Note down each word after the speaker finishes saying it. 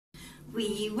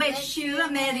We wish you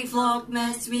a Merry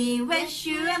Vlogmas, we wish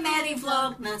you a Merry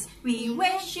Vlogmas, we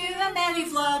wish you a Merry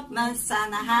Vlogmas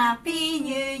and a Happy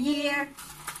New Year.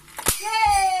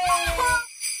 Yay!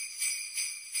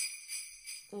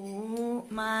 Oh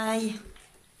my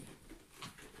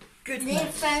goodness.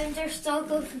 They found their stock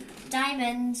of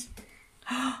diamonds.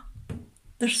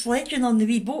 They're sledging on the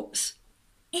wee boats.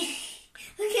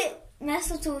 Look at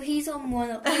Mistletoe, he's on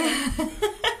one up there.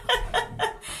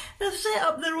 They've set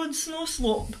up their own snow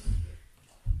slope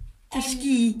to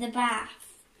ski. The bath.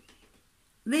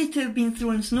 They two have been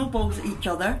throwing snowballs at each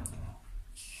other.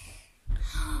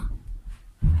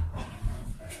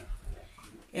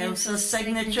 Elsa's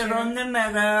signature on the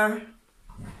mirror.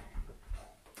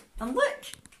 And look!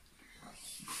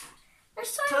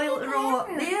 Toilet roll up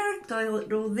there,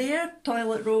 toilet roll there,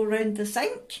 toilet roll round the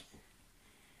sink.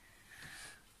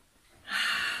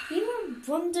 You were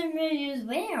wondering where you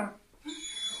were.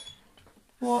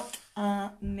 What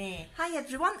a mess. Hi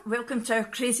everyone, welcome to our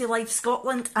Crazy Life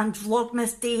Scotland and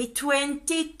Vlogmas Day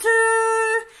 22.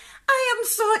 I am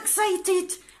so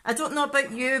excited. I don't know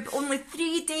about you, but only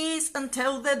 3 days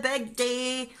until the big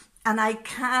day and I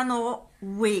cannot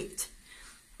wait.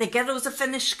 The girls have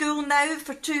finished school now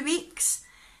for 2 weeks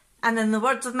and in the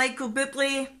words of Michael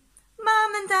Bublé,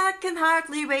 Mum and Dad can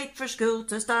hardly wait for school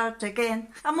to start again.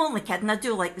 I'm only kidding, I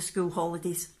do like the school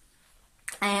holidays.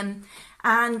 And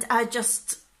I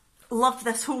just love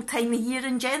this whole time of year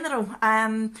in general.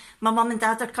 My mum and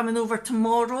dad are coming over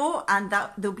tomorrow and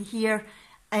they'll be here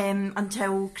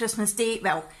until Christmas Day.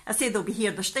 Well, I say they'll be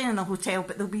here, they're staying in a hotel,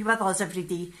 but they'll be with us every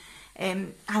day.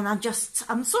 And I'm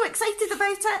so excited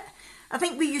about it. I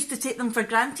think we used to take them for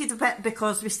granted a bit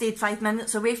because we stayed 5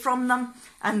 minutes away from them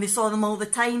and we saw them all the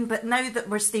time. But now that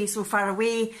we're staying so far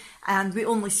away and we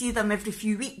only see them every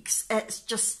few weeks, it's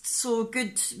just so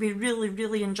good. We really,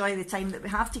 really enjoy the time that we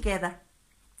have together.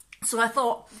 So I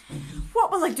thought, what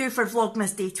will I do for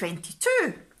Vlogmas Day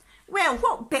 22? Well,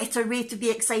 what better way to be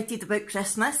excited about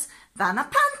Christmas than a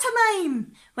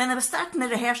pantomime? When I was starting the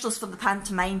rehearsals for the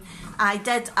pantomime, I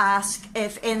did ask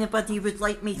if anybody would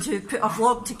like me to put a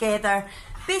vlog together,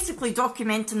 basically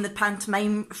documenting the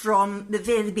pantomime from the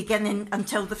very beginning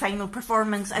until the final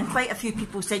performance, and quite a few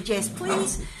people said yes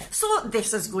please, so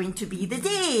this is going to be the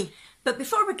day. But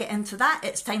before we get into that,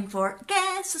 it's time for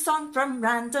Guess a Song from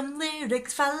Random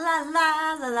Lyrics, fa la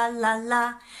la la la la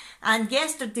la. And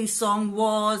yesterday's song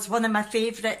was one of my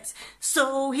favourites.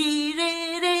 So here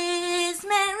it is,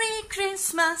 Merry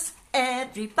Christmas,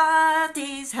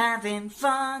 everybody's having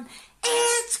fun.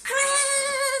 It's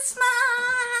Christmas!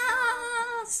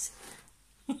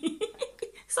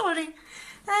 Sorry.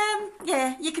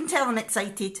 Yeah, you can tell I'm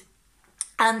excited.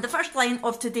 And the first line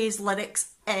of today's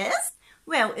lyrics is,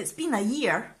 well, it's been a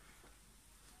year.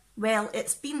 Well,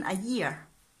 it's been a year.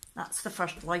 That's the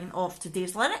first line of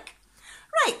today's lyric.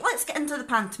 Right, let's get into the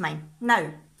pantomime.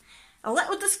 Now, a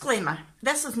little disclaimer.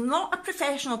 This is not a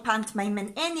professional pantomime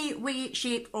in any way,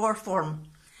 shape or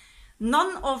form.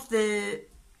 None of the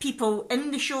people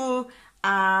in the show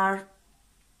are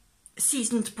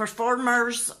seasoned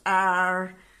performers,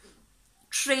 are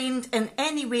trained in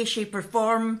any way, shape or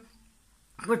form.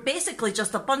 We're basically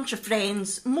just a bunch of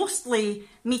friends, mostly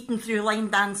meeting through line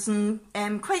dancing,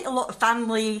 quite a lot of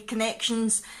family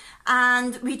connections,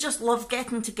 and we just love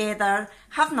getting together,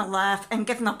 having a laugh and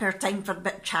giving up our time for a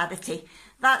bit of charity.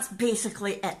 That's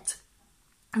basically it.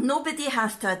 Nobody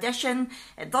has to audition.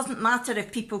 It doesn't matter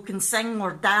if people can sing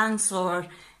or dance or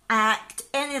act,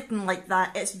 anything like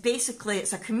that.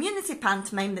 It's a community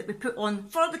pantomime that we put on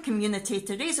for the community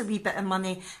to raise a wee bit of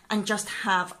money and just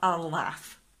have a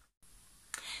laugh.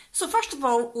 So first of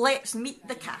all, let's meet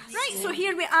the cast. Right, so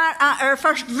here we are at our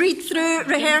first read-through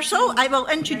rehearsal. I will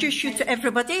introduce you to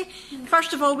everybody.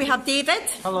 First of all, we have David.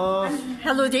 Hello.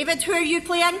 Hello, David. Who are you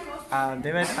playing? I'm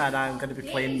David, and I'm going to be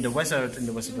playing the Wizard in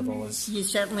the Wizard of Oz. You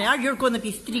certainly are. You're going to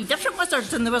be 3 different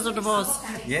wizards in the Wizard of Oz.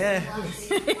 Yeah.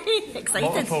 Excited.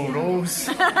 Multiple roles.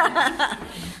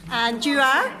 And you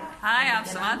are? Hi, I'm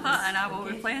Samantha and I will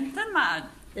be playing Tin Man.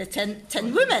 The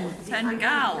tin woman. Tin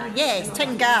Gal. Yes,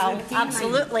 tin gal,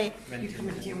 absolutely.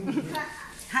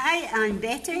 Hi, I'm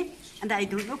Betty, and I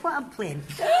don't know what I'm playing.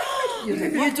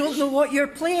 You don't know what you're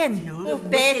playing? No. Oh,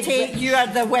 Betty, you are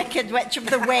the Wicked Witch of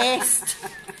the West.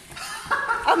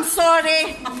 I'm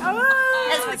sorry.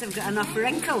 It's because I've got enough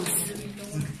wrinkles.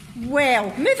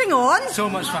 Well, moving on. So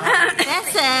much fun.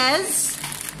 This is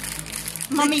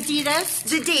Mummy Dearest.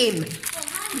 The Dame.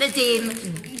 The Dame.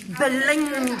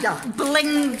 Belinda.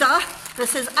 Belinda.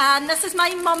 This is Anne. This is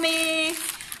my mummy.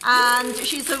 And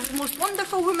she's the most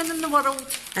wonderful woman in the world.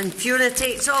 And Fiona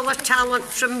takes all her talent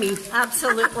from me.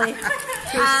 Absolutely.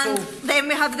 And then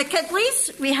we have the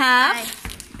kidlies. We have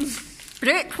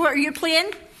Brooke, what are you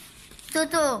playing?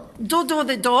 Dodo. Dodo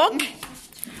the dog.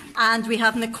 And we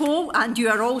have Nicole, and you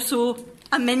are also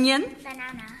a minion.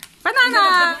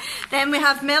 Banana. Then we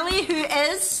have Millie, who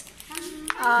is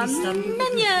a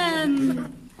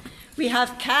minion. We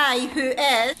have Kai, who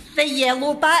is the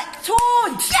yellow-backed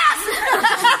toad. Yes!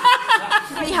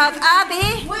 We have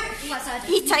Abby,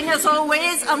 eating as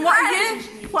always. And what are you?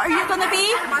 What are you going to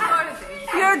be?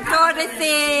 You're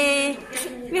Dorothy.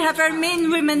 We have our main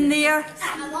woman there.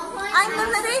 I'm the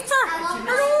narrator.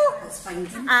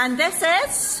 Hello. And this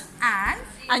is And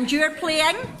And you're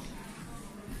playing?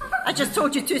 I just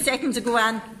told you 2 seconds ago,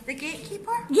 Anne. the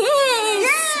gatekeeper?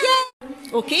 Yes!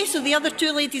 Yes! Okay, so the other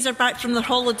 2 ladies are back from their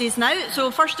holidays now.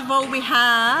 So first of all we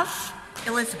have...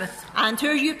 Elizabeth. And who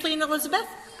are you playing, Elizabeth?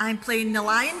 I'm playing the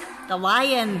lion. The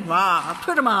lion. Wow,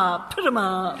 put him up, put him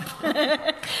up.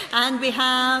 And we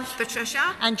have...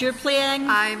 Patricia. And you're playing...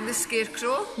 I'm the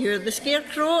scarecrow. You're the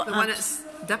scarecrow. The one that's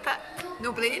dip it,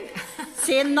 no brain.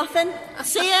 Saying nothing.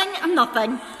 Saying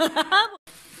nothing.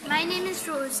 My name is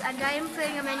Rose and I am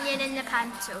playing a minion in the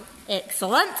panto.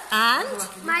 Excellent. And...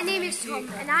 My name is Tom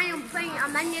and I am playing a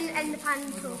minion in the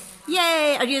panto.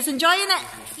 Yay! Are you enjoying it?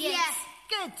 Yes.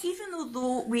 Good. Even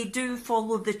though we do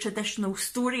follow the traditional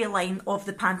storyline of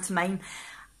the pantomime,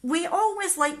 we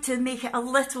always like to make it a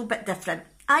little bit different.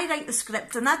 I write the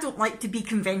script and I don't like to be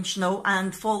conventional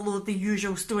and follow the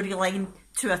usual storyline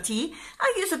to a T.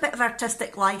 I use a bit of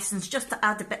artistic licence just to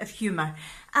add a bit of humour,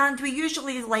 and we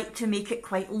usually like to make it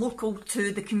quite local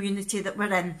to the community that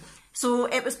we're in. So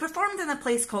it was performed in a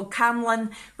place called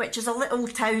Camlin, which is a little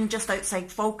town just outside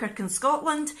Falkirk in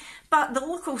Scotland, but the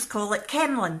locals call it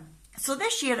Kemlin. So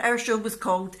this year our show was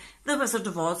called The Wizard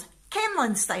of Oz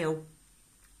Kemlin Style.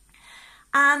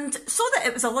 And so that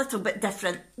it was a little bit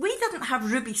different, we didn't have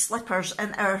ruby slippers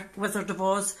in our Wizard of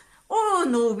Oz. Oh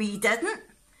no, we didn't.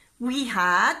 We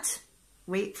had,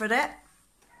 wait for it.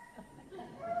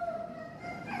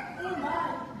 Oh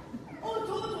my! Oh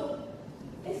Dodo!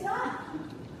 Is that?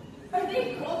 Are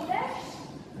they Converse?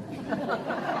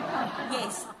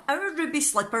 Yes, our ruby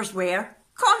slippers were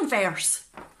Converse.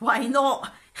 Why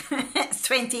not? It's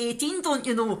 2018, don't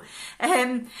you know?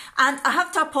 And I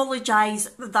have to apologise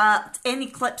that any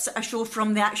clips that I show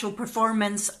from the actual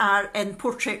performance are in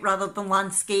portrait rather than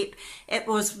landscape. It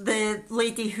was the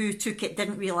lady who took it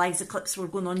didn't realise the clips were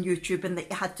going on YouTube and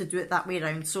that you had to do it that way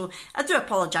around. So I do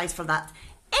apologise for that.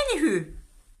 Anywho,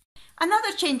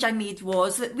 another change I made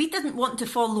was that we didn't want to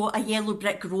follow a yellow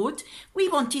brick road. We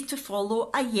wanted to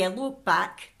follow a yellow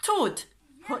back toad.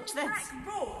 Watch this.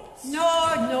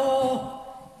 No.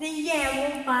 The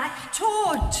yellow-backed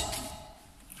toad.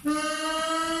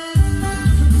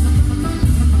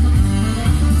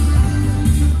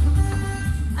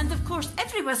 And of course,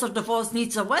 every Wizard of Oz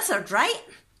needs a wizard, right?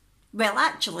 Well,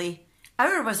 actually,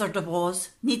 our Wizard of Oz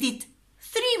needed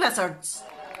 3 wizards.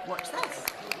 Watch this.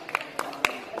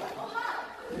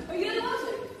 Are you the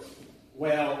wizard?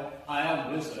 Well, I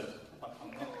am a wizard, but I'm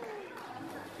not.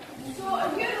 So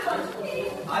are you the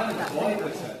wizard? I'm the boy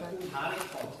wizard, Harry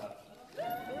Potter.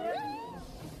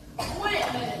 Wait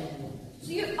a minute.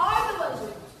 So you are the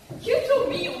wizard? You told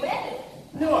me already.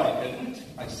 No, I didn't.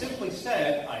 I simply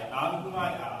said I am who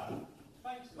I am.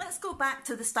 Thanks. Let's go back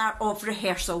to the start of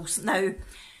rehearsals. Now,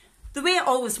 the way it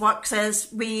always works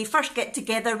is we first get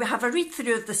together, we have a read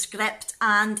through of the script,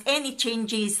 and any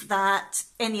changes that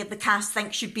any of the cast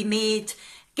think should be made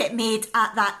get made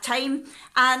at that time,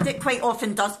 and it quite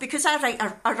often does, because I write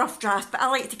a rough draft, but I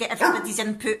like to get everybody's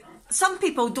input. Some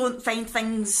people don't find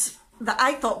things that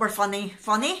I thought were funny,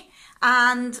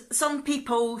 and some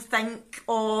people think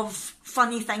of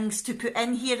funny things to put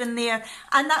in here and there,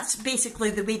 and that's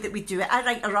basically the way that we do it. I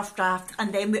write a rough draft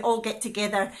and then we all get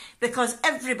together because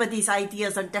everybody's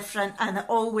ideas are different and it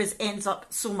always ends up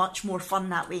so much more fun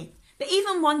that way. But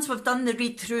even once we've done the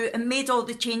read through and made all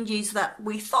the changes that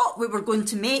we thought we were going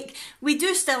to make, we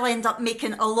do still end up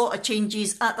making a lot of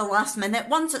changes at the last minute.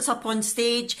 Once it's up on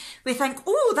stage, we think,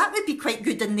 oh, that would be quite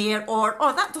good in there, or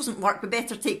oh, that doesn't work, we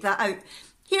better take that out.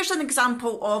 Here's an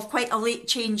example of quite a late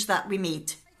change that we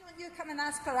made. Why don't you come and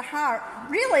ask for a heart?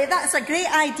 Really, that's a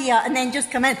great idea, and then just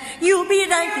come in. You'll be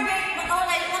right. All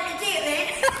right, let me do it then.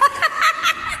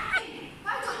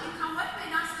 Why don't you come with me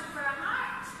and ask them for a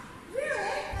heart?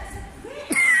 Really? That's a great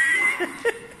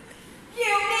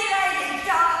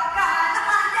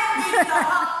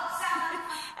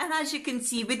And as you you can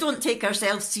see, we don't take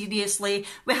ourselves seriously.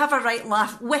 We have a right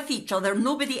laugh with each other.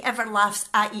 Nobody ever laughs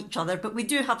at each other, but we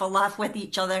do have a laugh with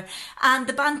each other. And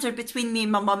the banter between me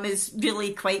and my mum is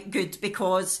really quite good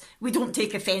because we don't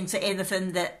take offence at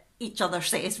anything that each other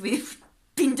says. We've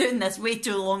been doing this way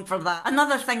too long for that.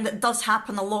 Another thing that does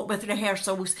happen a lot with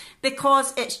rehearsals,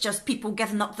 because it's just people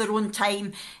giving up their own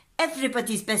time,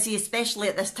 everybody's busy, especially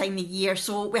at this time of year,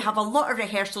 so we have a lot of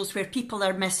rehearsals where people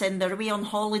are missing, they're away on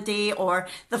holiday or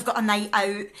they've got a night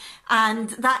out, and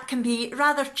that can be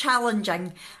rather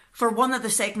challenging. For one of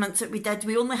the segments that we did,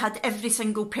 we only had every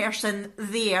single person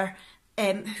there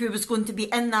who was going to be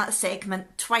in that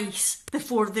segment twice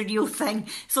before the real thing,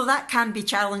 so that can be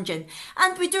challenging.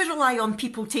 And we do rely on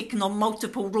people taking on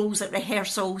multiple roles at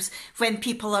rehearsals when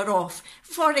people are off.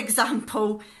 For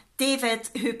example, David,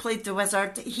 who played the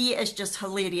wizard, he is just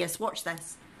hilarious. Watch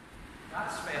this.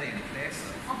 That's very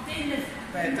impressive.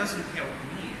 But it doesn't help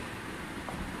me.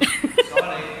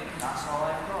 Sorry, that's all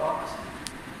I've got.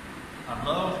 A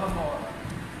little more.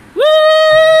 Woo!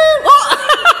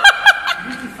 You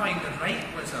need to find the right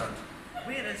wizard.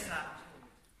 Where is that?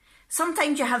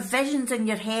 Sometimes you have visions in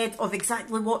your head of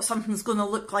exactly what something's going to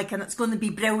look like and it's going to be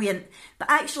brilliant,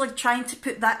 but actually trying to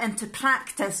put that into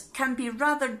practice can be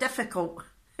rather difficult.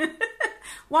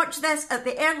 Watch this at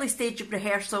the early stage of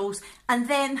rehearsals and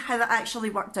then how it actually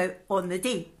worked out on the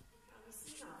day.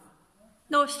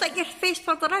 No, stick your face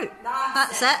further out.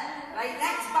 That's it. Right,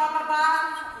 next ba ba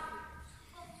ba.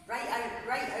 Right out,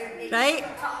 right out. Right.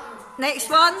 Next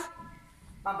one.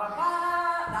 Ba ba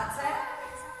ba. That's it.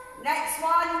 Next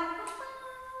one.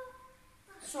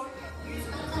 Short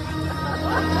music.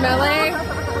 Millie.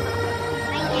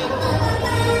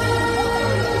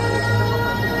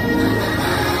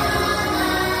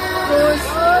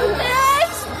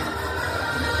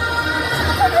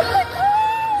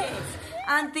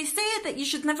 And they say that you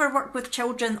should never work with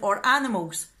children or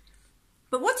animals.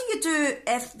 But what do you do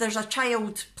if there's a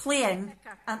child playing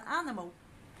an animal?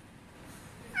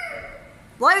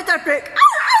 Louder, Brooke.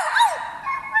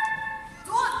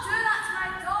 Don't do that to my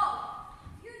dog.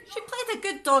 She played a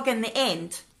good dog in the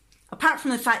end, apart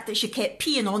from the fact that she kept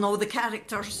peeing on all the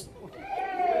characters.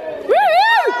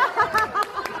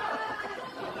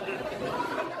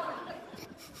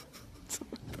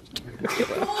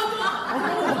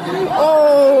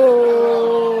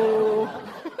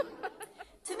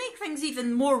 To make things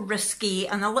even more risky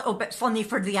and a little bit funny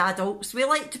for the adults, we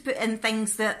like to put in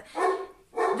things that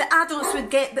the adults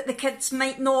would get but the kids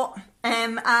might not,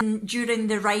 and during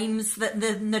the rhymes that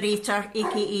the narrator,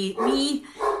 aka me,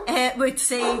 would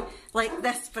say, like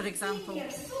this for example. You're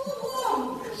so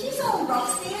long. She's all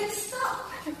rusty and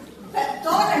stuck. But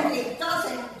Dorothy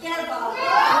doesn't give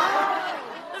a...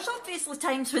 There's obviously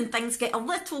times when things get a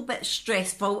little bit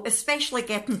stressful, especially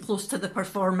getting close to the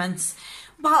performance,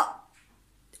 but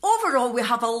overall we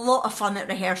have a lot of fun at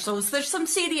rehearsals. There's some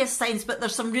serious times, but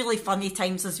there's some really funny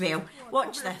times as well.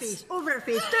 Watch this. Over the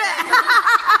face. Do it.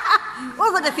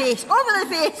 Over the face. Over the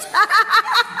face.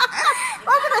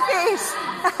 Over the face.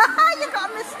 You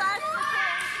got a moustache.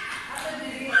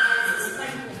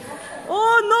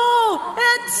 Oh no!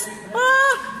 It's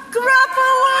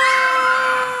Gruffalo!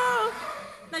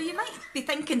 Now you might be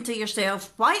thinking to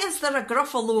yourself, why is there a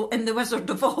Gruffalo in The Wizard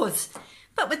of Oz?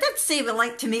 But we did say we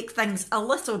like to make things a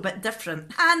little bit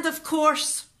different. And of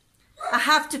course, I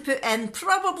have to put in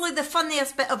probably the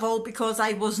funniest bit of all because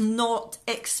I was not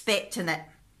expecting it.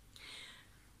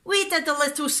 We did a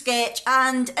little sketch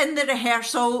and in the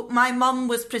rehearsal my mum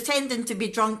was pretending to be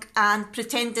drunk and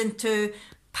pretending to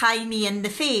pie me in the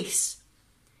face.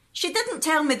 She didn't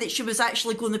tell me that she was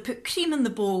actually going to put cream in the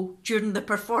bowl during the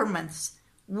performance.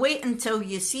 Wait until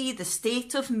you see the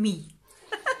state of me.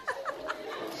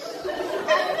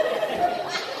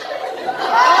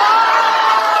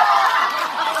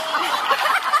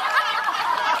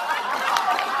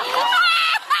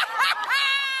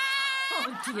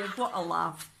 Oh dear, what a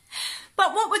laugh.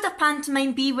 But what would a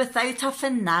pantomime be without a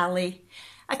finale?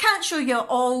 I can't show you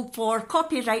all for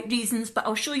copyright reasons, but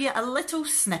I'll show you a little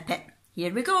snippet.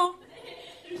 Here we go.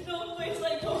 There's no place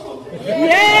like home.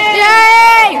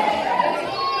 Yay!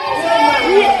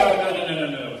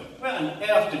 No. Where on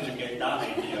earth did you get that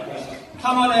idea?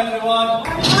 Come on, everyone.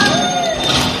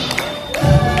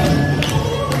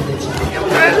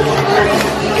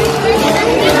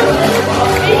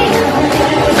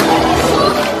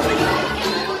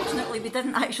 Unfortunately, we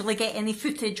didn't actually really get any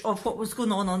footage of what was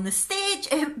going on the stage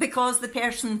because the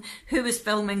person who was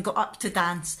filming got up to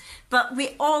dance. But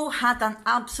we all had an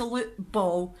absolute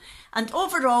ball. And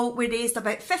overall, we raised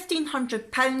about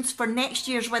 £1,500 for next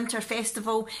year's Winter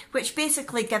Festival, which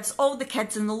basically gives all the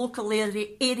kids in the local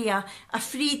area a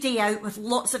free day out with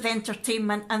lots of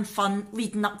entertainment and fun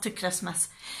leading up to Christmas.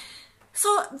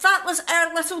 So that was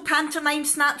our little pantomime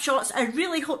snapshots. I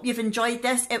really hope you've enjoyed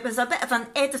this. It was a bit of an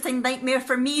editing nightmare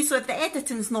for me, so if the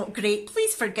editing's not great,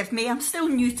 please forgive me. I'm still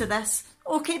new to this.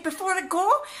 Okay, before I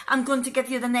go, I'm going to give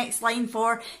you the next line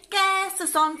for Guess a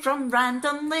Song from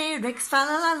Random Lyrics, fa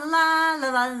la la la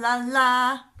la la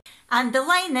la. And the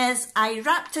line is, I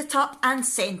wrapped it up and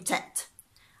sent it.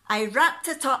 I wrapped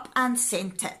it up and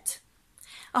sent it.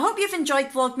 I hope you've enjoyed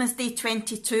Vlogmas Day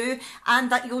 22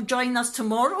 and that you'll join us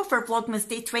tomorrow for Vlogmas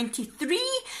Day 23,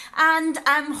 and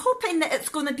I'm hoping that it's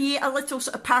going to be a little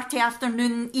sort of party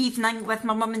afternoon evening with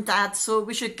my mum and dad, so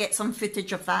we should get some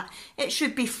footage of that. It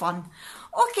should be fun.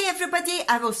 Okay everybody,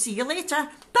 I will see you later.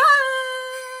 Bye!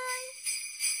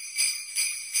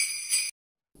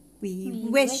 We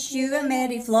wish you a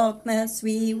Merry Vlogmas,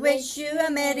 we wish you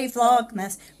a Merry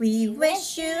Vlogmas, we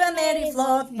wish you a Merry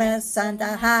Vlogmas and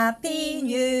a Happy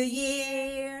New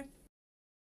Year.